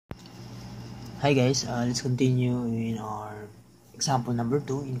Hi guys, let's continue in our example number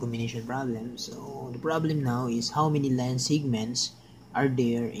 2 in combination problem. So the problem now is how many line segments are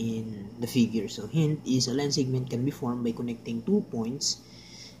there in the figure. So hint is a line segment can be formed by connecting 2 points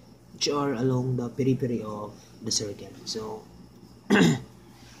which are along the periphery of the circle. So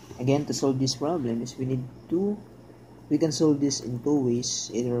again, to solve this problem is we can solve this in two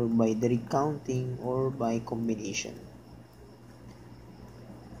ways, either by direct counting or by combination.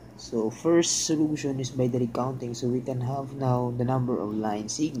 So first solution is by direct counting, so we can have now the number of line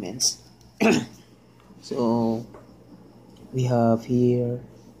segments. So we have here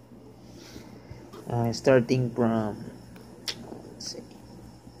starting from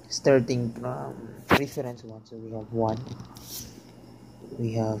reference 1, so we have 1,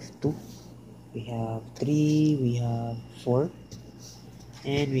 we have 2, we have 3, we have 4,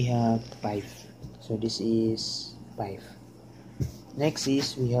 and we have 5. So this is 5. Next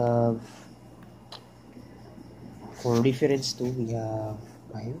is we have for reference 2 we have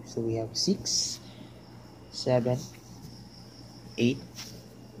 5, so we have 6, 7, 8,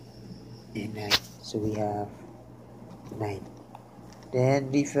 and 9. So we have 9.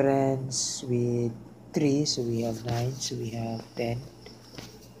 Then reference with 3, so we have 9, so we have 10,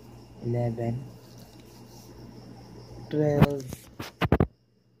 11, 12,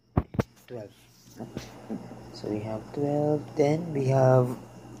 12. So we have 12. Then we have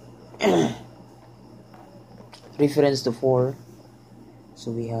reference to 4, so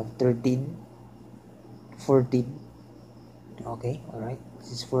we have 13, 14. Okay, alright,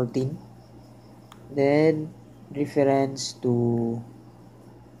 this is 14. Then reference to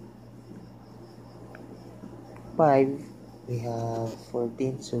 5, we have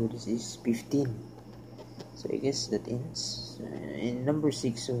 14, so this is 15. So I guess that ends in number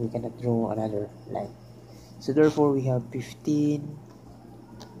 6, so we cannot draw another line. So therefore we have 15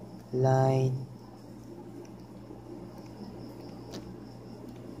 line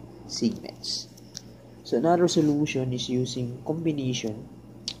segments. So another solution is using combination.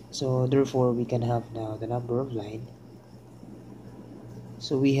 So therefore we can have now the number of line.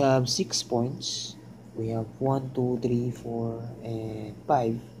 So we have 6 points. We have 1, 2, 3, 4, and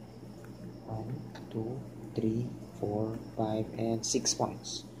 5. 1, 2, 3, 4, 5, and 6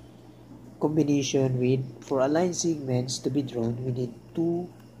 points. Combination with, for a line segments to be drawn, we need 2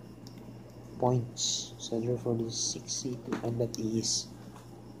 points. So therefore this is 6C2, and that is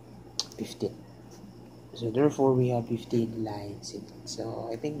 15. So therefore we have 15 line segments. So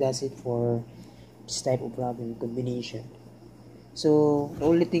I think that's it for this type of problem combination. So the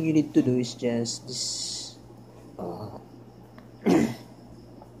only thing you need to do is just this.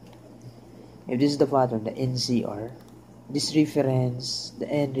 If this is the pattern, the NCR, this reference, the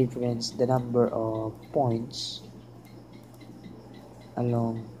N reference the number of points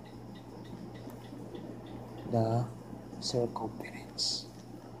along the circumference.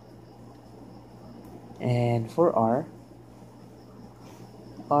 And for R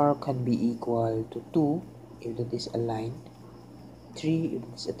can be equal to 2 if that is a line, 3 if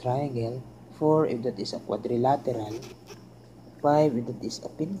that is a triangle, 4 if that is a quadrilateral, 5 if that is a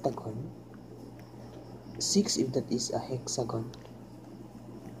pentagon, 6 if that is a hexagon.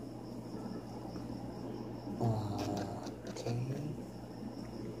 Okay.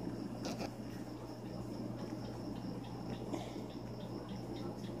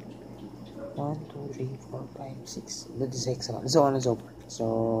 One, 2, 3, 4, 5, 6. That is hexagon. So on and so forth.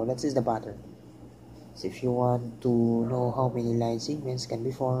 So that is the pattern. So if you want to know how many line segments can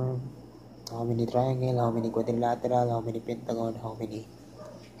be formed, how many triangle, how many quadrilateral, how many pentagon, how many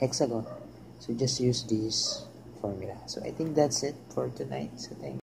hexagon, so just use this formula. So I think that's it for tonight. So thank you.